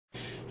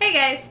Hey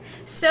guys,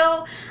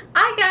 so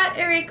I got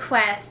a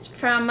request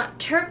from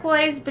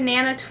Turquoise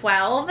Banana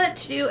 12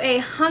 to do a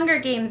Hunger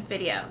Games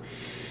video.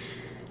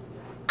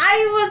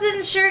 I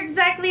wasn't sure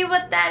exactly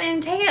what that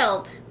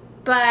entailed,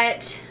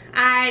 but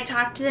I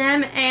talked to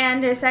them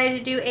and decided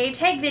to do a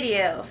tag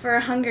video for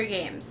Hunger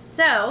Games.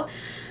 So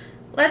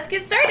let's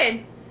get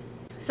started.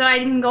 So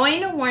I'm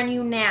going to warn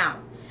you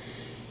now,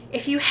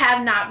 if you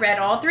have not read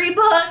all 3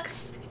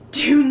 books,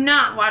 do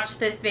not watch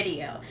this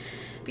video,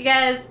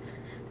 because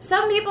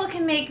some people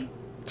can make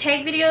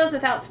tag videos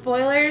without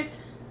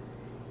spoilers.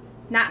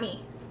 Not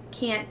me.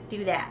 Can't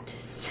do that.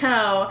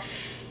 So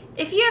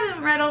if you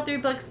haven't read all 3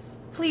 books,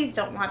 please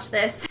don't watch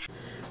this.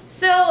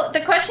 So the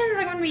questions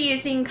I'm going to be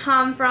using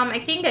come from, I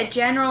think, a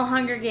general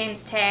Hunger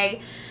Games tag,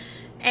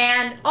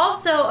 and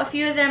also a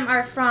few of them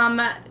are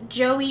from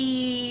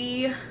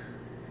Joey...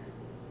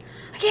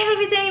 I can't think of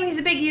his name. He's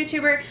a big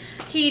YouTuber.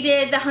 He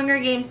did the Hunger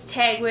Games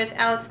tag with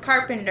Alex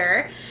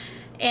Carpenter.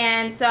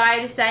 And so I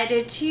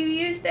decided to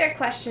use their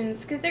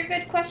questions because they're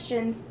good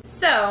questions.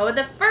 So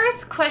the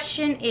first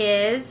question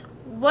is,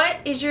 what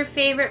is your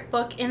favorite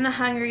book in the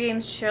Hunger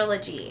Games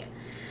trilogy?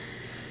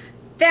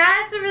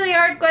 That's a really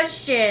hard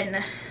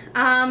question.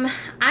 I'm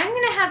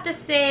going to have to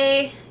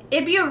say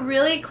it'd be a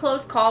really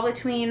close call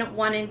between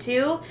 1 and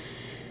 2.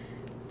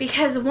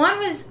 Because 1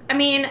 was, I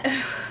mean,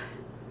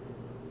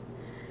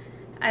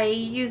 I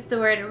used the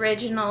word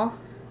original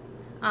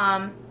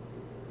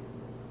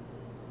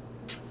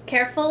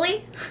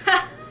carefully,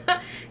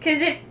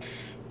 because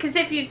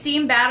if you've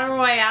seen Battle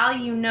Royale,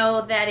 you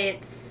know that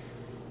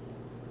it's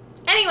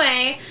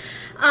anyway.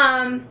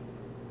 But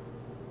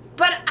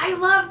I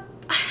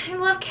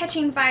love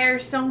Catching Fire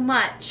so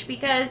much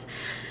because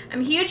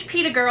I'm a huge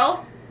PETA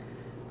girl,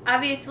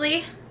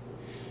 obviously,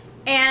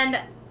 and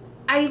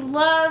I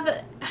love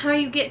how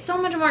you get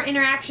so much more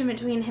interaction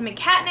between him and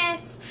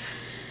Katniss.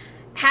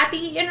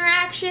 Happy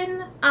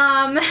interaction.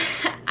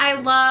 I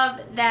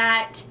love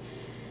that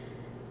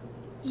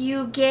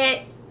you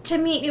get to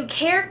meet new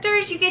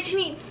characters. You get to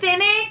meet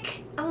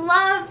Finnick. I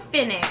love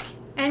Finnick.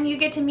 And you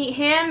get to meet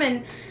him.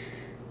 And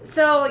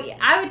so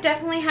I would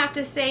definitely have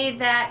to say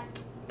that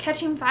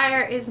Catching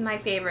Fire is my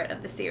favorite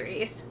of the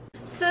series.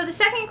 So the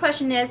second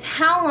question is,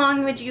 how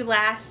long would you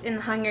last in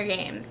the Hunger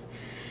Games?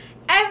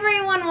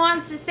 Everyone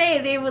wants to say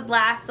they would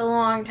last a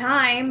long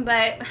time,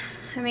 but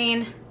I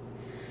mean,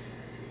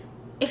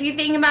 if you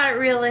think about it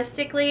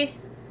realistically,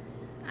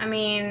 I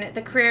mean,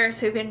 the careers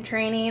who've been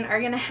training are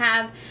going to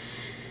have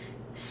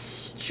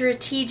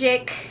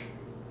strategic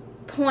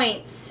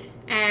points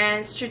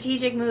and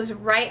strategic moves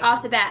right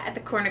off the bat at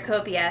the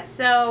cornucopia.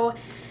 So,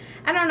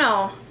 I don't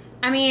know.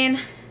 I mean,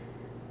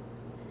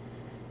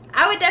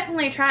 I would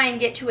definitely try and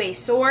get to a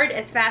sword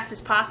as fast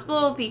as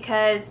possible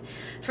because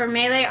for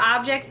melee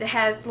objects, it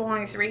has the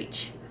longest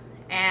reach.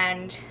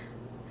 And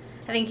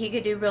I think you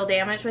could do real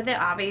damage with it.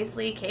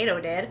 Obviously,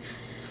 Kato did.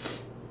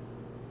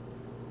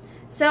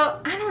 So,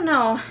 I don't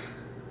know.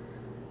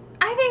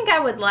 I think I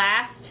would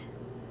last.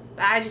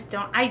 But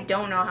I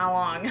don't know how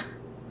long.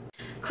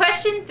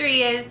 Question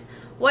 3 is,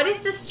 what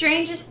is the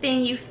strangest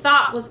thing you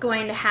thought was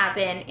going to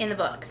happen in the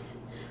books?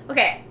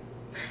 Okay.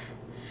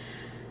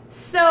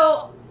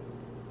 So,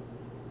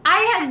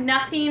 I had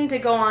nothing to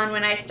go on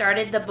when I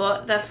started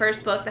the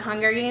first book, The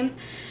Hunger Games.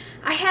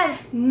 I had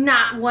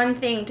not one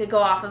thing to go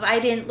off of. I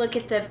didn't look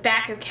at the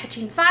back of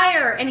Catching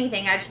Fire or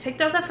anything. I just picked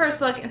up the first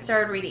book and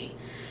started reading.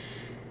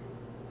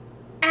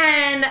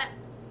 And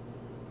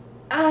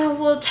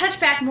we'll touch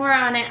back more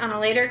on it on a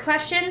later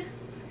question.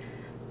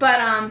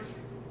 But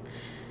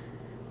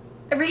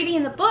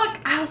reading the book,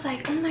 I was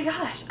like, oh my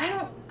gosh, I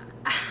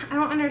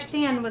don't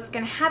understand what's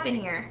gonna happen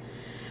here.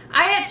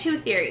 I had 2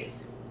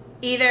 theories.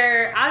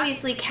 Either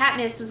obviously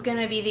Katniss was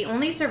gonna be the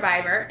only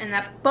survivor, and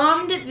that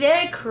bummed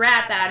the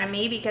crap out of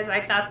me because I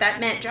thought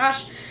that meant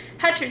Josh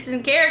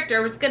Hutcherson's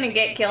character was gonna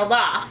get killed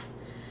off.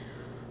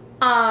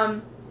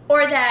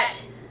 Or that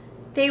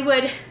they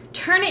would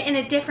turn it in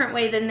a different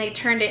way than they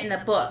turned it in the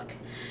book.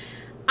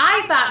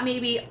 I thought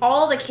maybe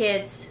all the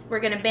kids were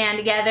going to band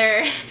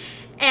together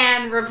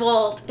and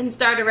revolt and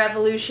start a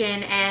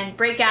revolution and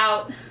break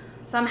out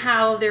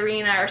somehow the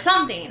arena or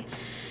something.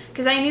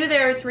 Because I knew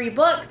there were 3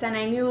 books and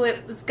I knew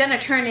it was going to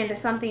turn into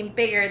something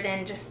bigger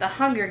than just the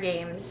Hunger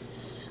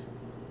Games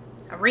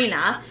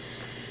arena.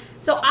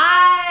 So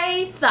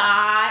I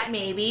thought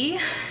maybe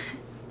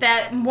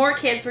that more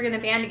kids were going to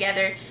band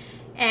together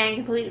and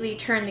completely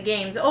turn the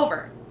games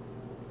over.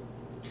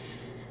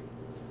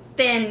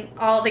 Then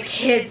all the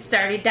kids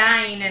started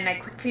dying and I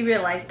quickly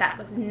realized that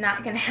was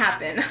not going to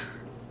happen.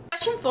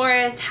 Question 4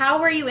 is, how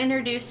were you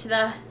introduced to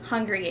the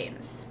Hunger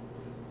Games?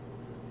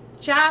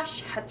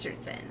 Josh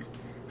Hutcherson.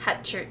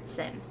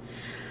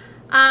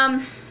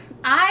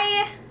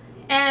 I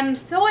am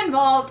so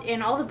involved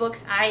in all the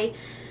books I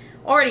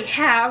already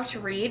have to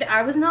read.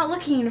 I was not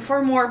looking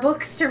for more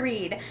books to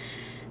read.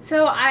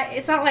 So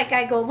it's not like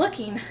I go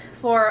looking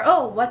for,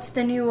 oh, what's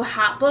the new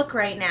hot book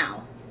right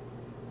now?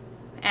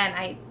 And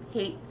I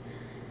hate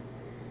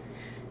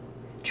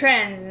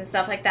trends and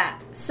stuff like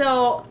that.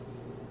 So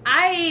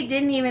I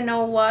didn't even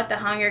know what the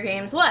Hunger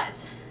Games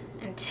was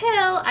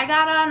until I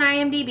got on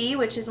IMDb,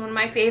 which is one of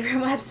my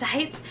favorite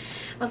websites.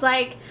 I was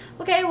like,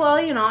 okay, well,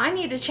 you know, I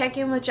need to check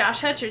in with Josh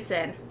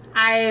Hutcherson.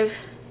 I've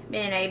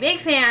been a big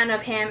fan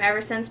of him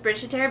ever since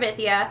Bridge to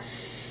Terabithia,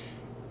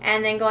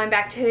 and then going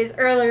back to his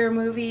earlier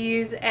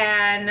movies,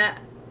 and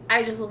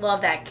I just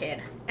love that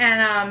kid.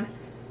 And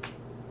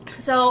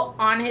so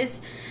on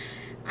his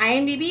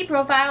IMDb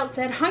profile it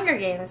said Hunger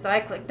Games, so I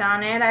clicked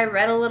on it. I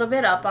read a little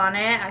bit up on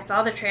it. I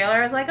saw the trailer.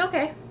 I was like,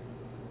 okay,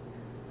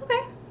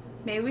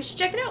 maybe we should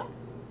check it out.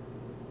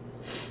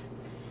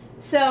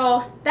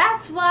 So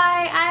that's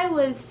why I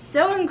was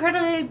so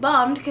incredibly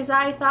bummed, because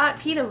I thought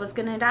Peeta was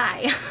gonna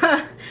die.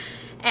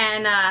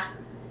 And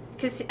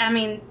because I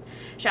mean,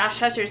 Josh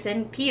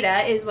Hutcherson,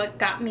 Peeta, is what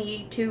got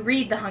me to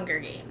read The Hunger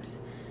Games.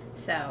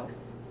 So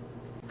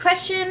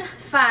question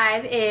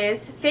 5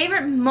 is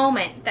favorite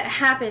moment that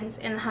happens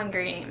in The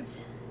Hunger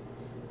Games.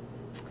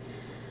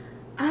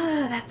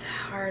 That's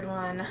a hard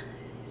one.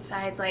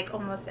 Besides like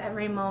almost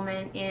every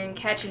moment in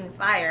Catching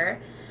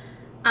Fire.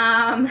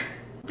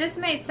 This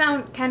might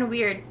sound kind of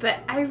weird, but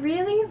I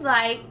really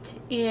liked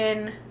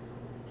in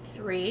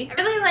 3.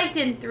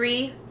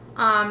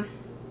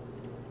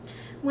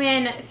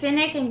 When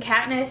Finnick and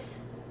Katniss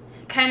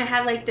kind of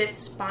had like this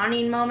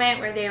spawning moment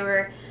where they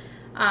were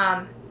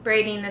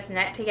braiding this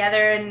net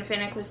together, and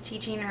Finnick was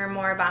teaching her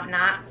more about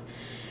knots.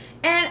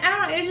 And I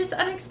don't know, it was just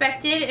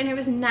unexpected, and it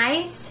was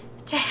nice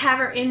to have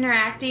her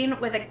interacting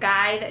with a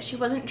guy that she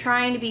wasn't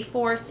trying to be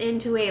forced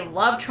into a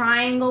love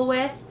triangle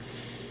with.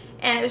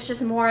 And it was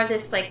just more of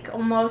this like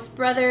almost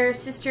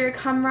brother-sister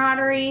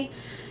camaraderie.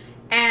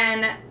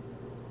 And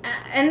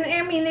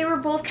I mean, they were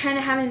both kind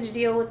of having to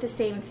deal with the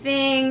same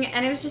thing,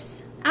 and it was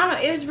just, I don't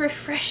know, it was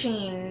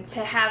refreshing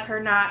to have her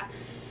not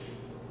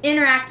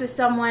interact with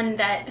someone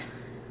that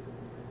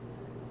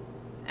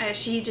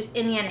she just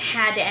in the end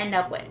had to end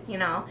up with, you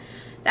know.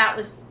 That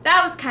was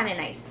kind of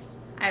nice.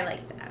 I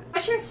liked that.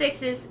 Question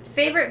 6 is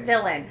favorite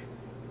villain.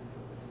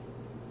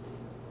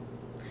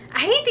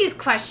 I hate these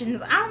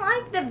questions. I don't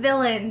like the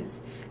villains.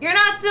 You're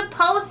not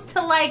supposed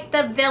to like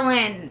the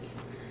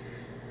villains.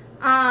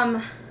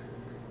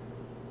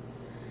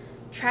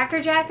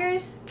 Tracker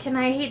Jackers? Can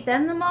I hate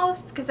them the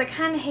most? Because I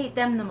kind of hate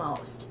them the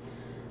most.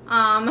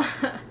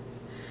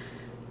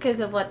 Because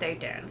of what they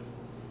did.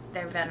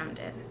 Their Venom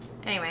did.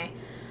 Anyway.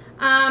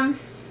 I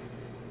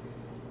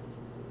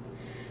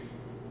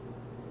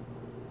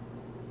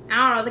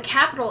don't know, the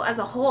Capitol as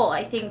a whole,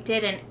 I think,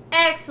 did an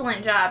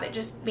excellent job at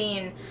just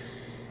being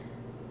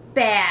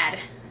bad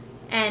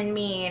and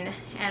mean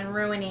and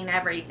ruining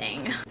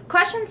everything.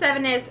 Question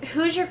 7 is,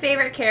 who's your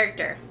favorite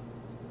character?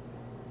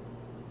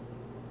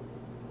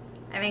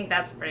 I think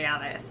that's pretty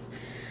obvious.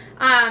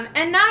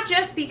 And not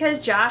just because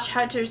Josh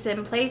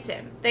Hutcherson plays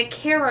him. The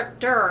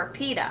character,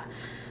 Peeta,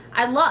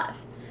 I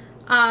love.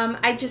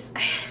 I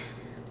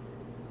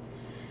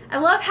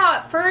love how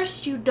at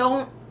first you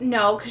don't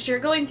know, because you're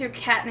going through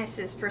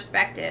Katniss's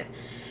perspective.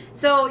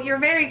 So you're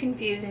very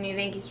confused and you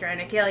think he's trying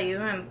to kill you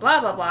and blah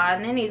blah blah,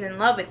 and then he's in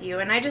love with you.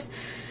 And I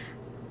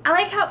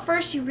like how at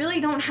first you really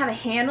don't have a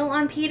handle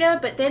on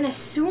Peeta, but then as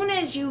soon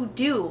as you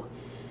do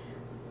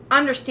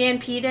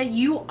understand Peeta,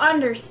 you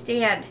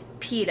understand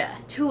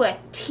Peeta to a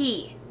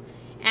T.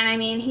 And I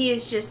mean, he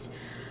is just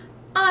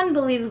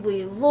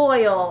unbelievably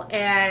loyal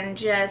and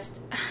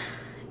just...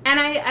 And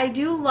I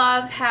do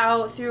love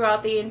how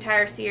throughout the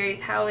entire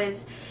series, how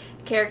his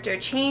character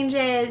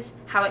changes,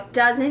 how it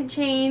doesn't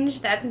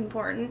change, that's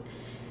important,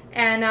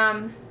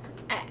 and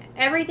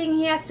everything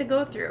he has to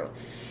go through.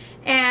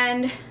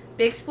 And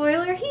big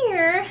spoiler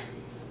here,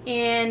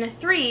 in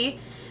 3,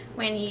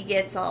 when he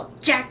gets all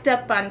jacked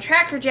up on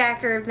Tracker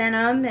Jacker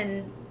Venom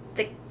and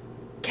the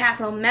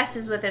Capitol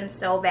messes with him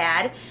so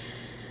bad,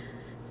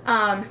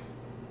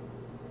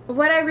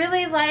 what I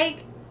really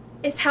like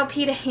is how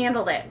Peeta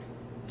handled it.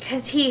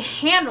 Because he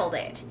handled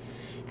it.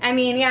 I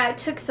mean, yeah, it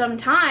took some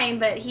time,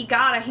 but he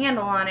got a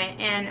handle on it.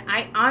 And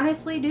I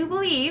honestly do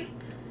believe,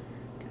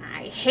 and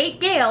I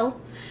hate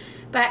Gale,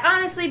 but I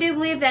honestly do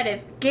believe that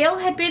if Gale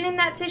had been in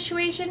that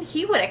situation,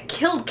 he would have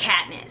killed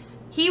Katniss.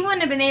 He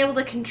wouldn't have been able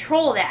to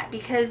control that,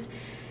 because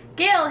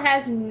Gale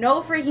has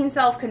no freaking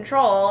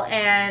self-control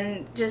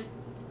and just...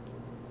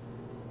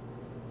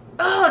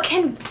 Oh,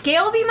 can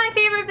Gale be my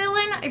favorite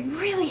villain? I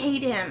really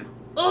hate him.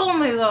 Oh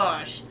my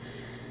gosh.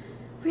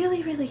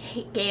 Really, really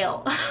hate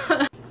Gale.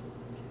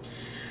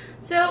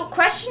 So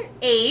question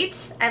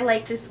 8, I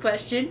like this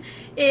question,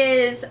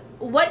 is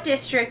what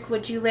district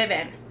would you live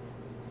in?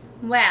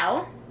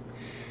 Well,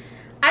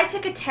 I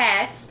took a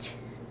test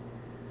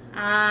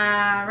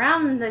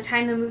around the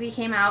time the movie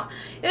came out.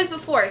 It was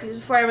before, because it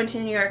was before I went to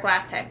New York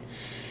last time.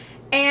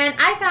 And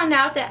I found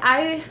out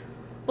that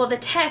the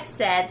test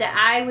said that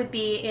I would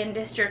be in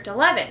District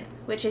 11,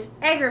 which is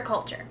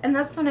agriculture. And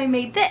that's when I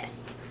made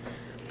this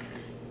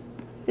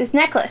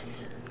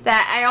necklace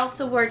that I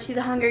also wore to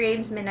the Hunger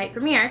Games midnight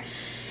premiere.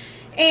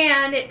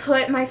 And it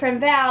put my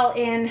friend Val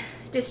in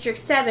District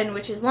 7,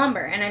 which is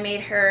lumber. And I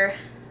made her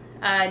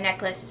a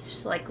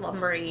necklace, like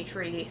lumbery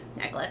tree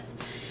necklace.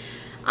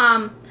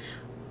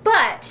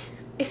 But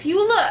if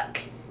you look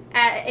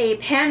at a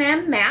Pan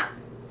Am map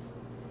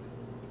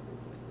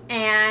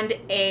and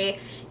a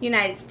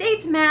United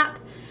States map,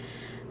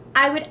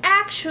 I would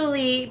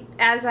actually,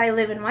 as I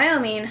live in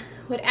Wyoming,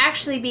 would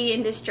actually be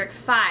in District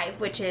 5,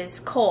 which is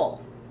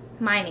coal,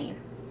 mining,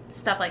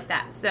 stuff like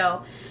that.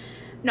 So,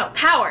 no,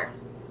 power.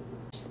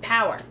 Just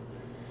power.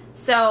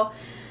 So,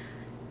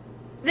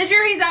 the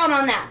jury's out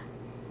on that.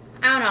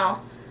 I don't know.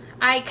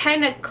 I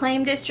kind of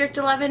claim District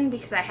 11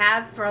 because I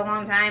have for a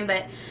long time,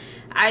 but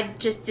I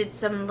just did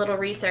some little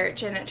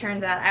research and it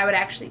turns out I would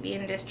actually be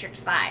in District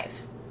 5.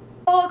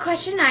 So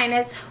question 9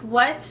 is,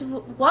 what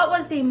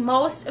was the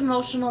most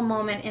emotional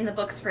moment in the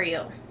books for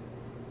you?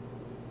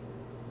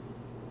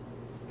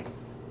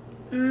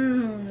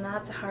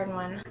 That's a hard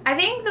one. I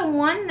think the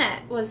one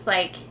that was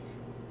like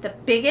the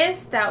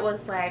biggest, that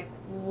was like,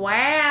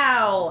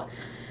 wow,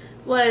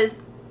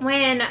 was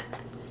when,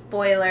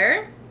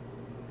 spoiler,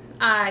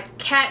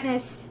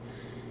 Katniss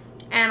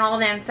and all of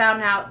them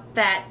found out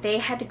that they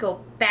had to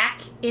go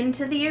back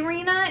into the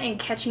arena and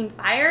catching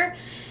fire,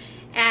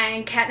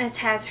 and Katniss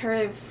has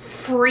her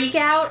freak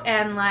out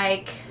and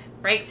like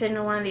breaks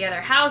into one of the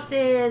other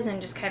houses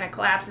and just kind of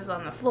collapses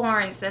on the floor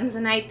and spends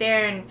the night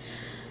there, and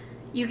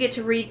you get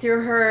to read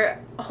through her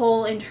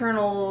whole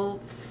internal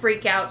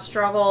freak out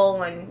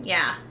struggle. And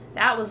yeah,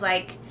 that was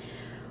like,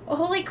 oh,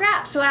 holy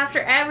crap. So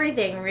after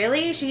everything,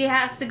 really, she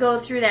has to go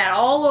through that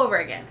all over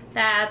again.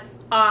 That's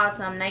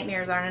awesome.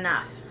 Nightmares aren't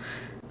enough.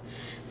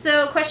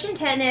 So question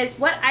 10 is,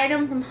 what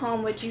item from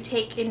home would you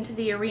take into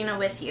the arena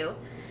with you?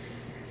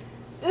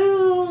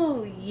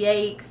 Ooh,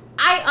 yikes.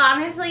 I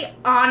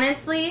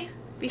honestly,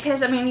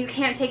 because I mean, you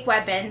can't take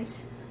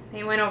weapons.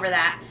 They went over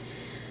that.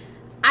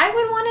 I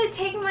would want to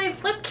take my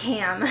flip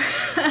cam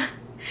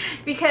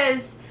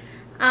because,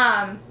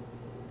 I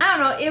don't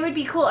know, it would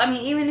be cool. I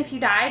mean, even if you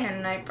died,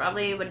 and I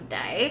probably would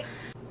die,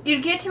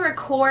 you'd get to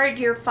record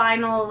your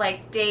final,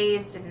 like,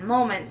 days and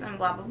moments and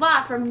blah, blah,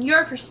 blah from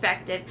your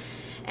perspective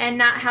and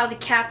not how the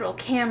Capitol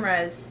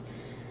cameras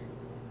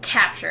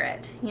capture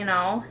it, you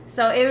know?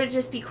 So it would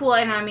just be cool.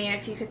 And I mean,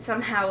 if you could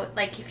somehow,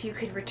 like, if you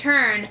could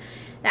return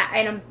that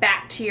item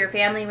back to your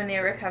family when they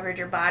recovered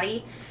your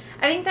body,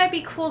 I think that'd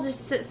be cool,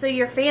 just so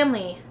your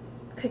family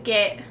could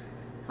get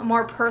a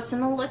more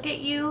personal look at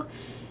you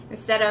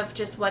instead of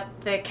just what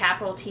the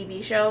Capitol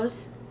TV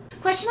shows.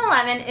 Question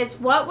 11 is,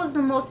 what was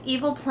the most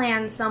evil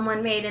plan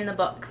someone made in the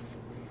books?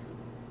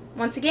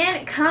 Once again,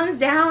 it comes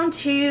down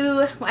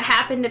to what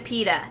happened to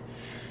Peeta.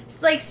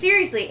 It's like,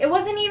 seriously, it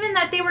wasn't even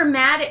that they were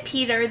mad at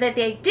Peter, that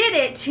they did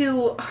it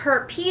to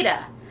hurt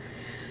Peeta.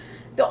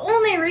 The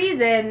only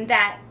reason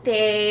that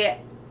they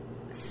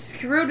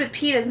screwed with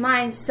Peeta's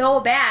mind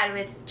so bad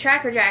with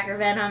Tracker Jacker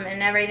venom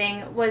and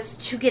everything was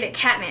to get at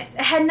Katniss.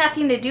 It had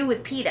nothing to do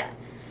with Peeta.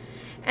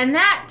 And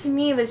that, to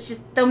me, was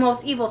just the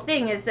most evil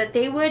thing, is that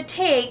they would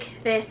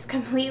take this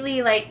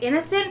completely, like,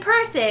 innocent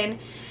person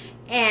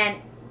and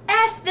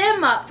F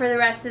them up for the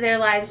rest of their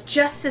lives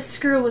just to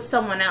screw with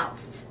someone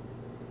else.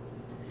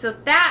 So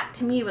that,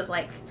 to me, was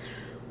like,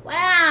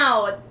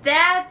 wow,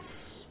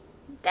 that's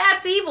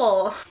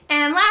evil.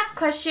 And last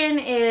question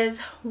is,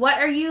 what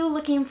are you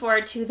looking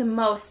forward to the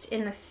most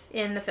in the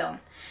film?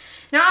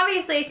 Now,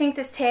 obviously, I think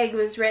this tag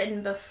was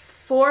written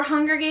before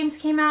Hunger Games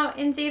came out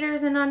in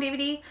theaters and on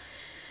DVD.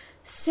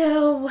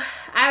 So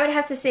I would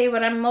have to say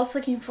what I'm most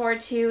looking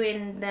forward to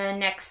in the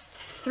next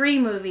 3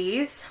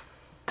 movies.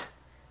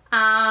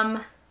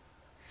 I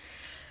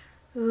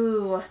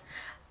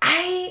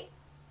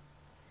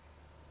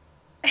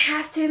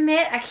have to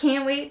admit, I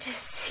can't wait to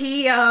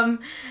see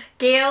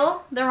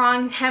Gale, the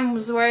wrong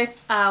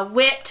Hemsworth,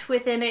 whipped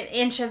within an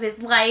inch of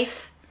his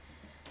life.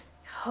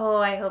 Oh,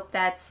 I hope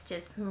that's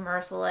just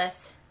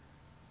merciless.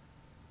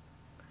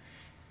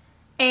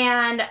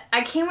 And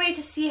I can't wait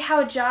to see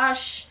how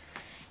Josh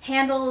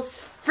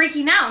handles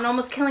freaking out and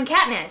almost killing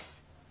Katniss.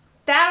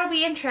 That'll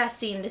be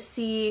interesting to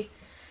see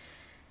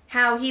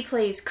how he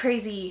plays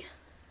crazy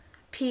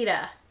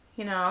Peeta,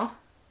 you know?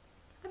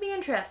 That'll be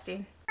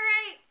interesting.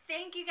 Alright,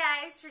 thank you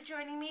guys for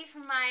joining me for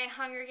my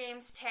Hunger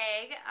Games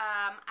tag.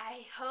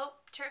 I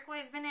hope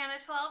Turquoise Banana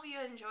 12, you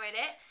enjoyed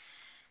it.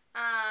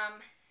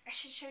 I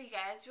should show you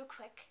guys real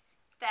quick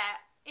that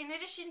in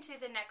addition to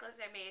the necklace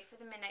I made for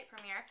the midnight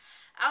premiere,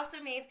 I also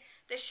made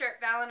the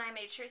shirt. Val and I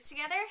made shirts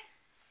together.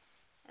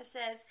 It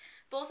says,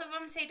 both of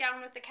them say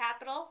down with the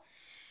Capitol.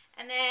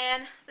 And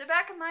then the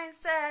back of mine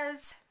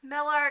says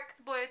Mellark,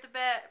 the boy with the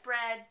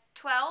bread,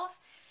 12.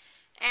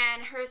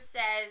 And hers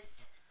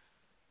says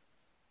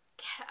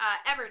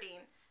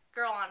Everdeen,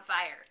 girl on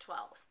fire,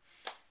 12.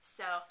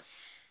 So,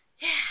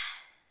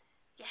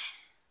 yeah.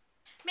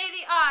 May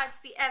the odds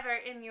be ever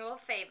in your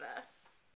favor.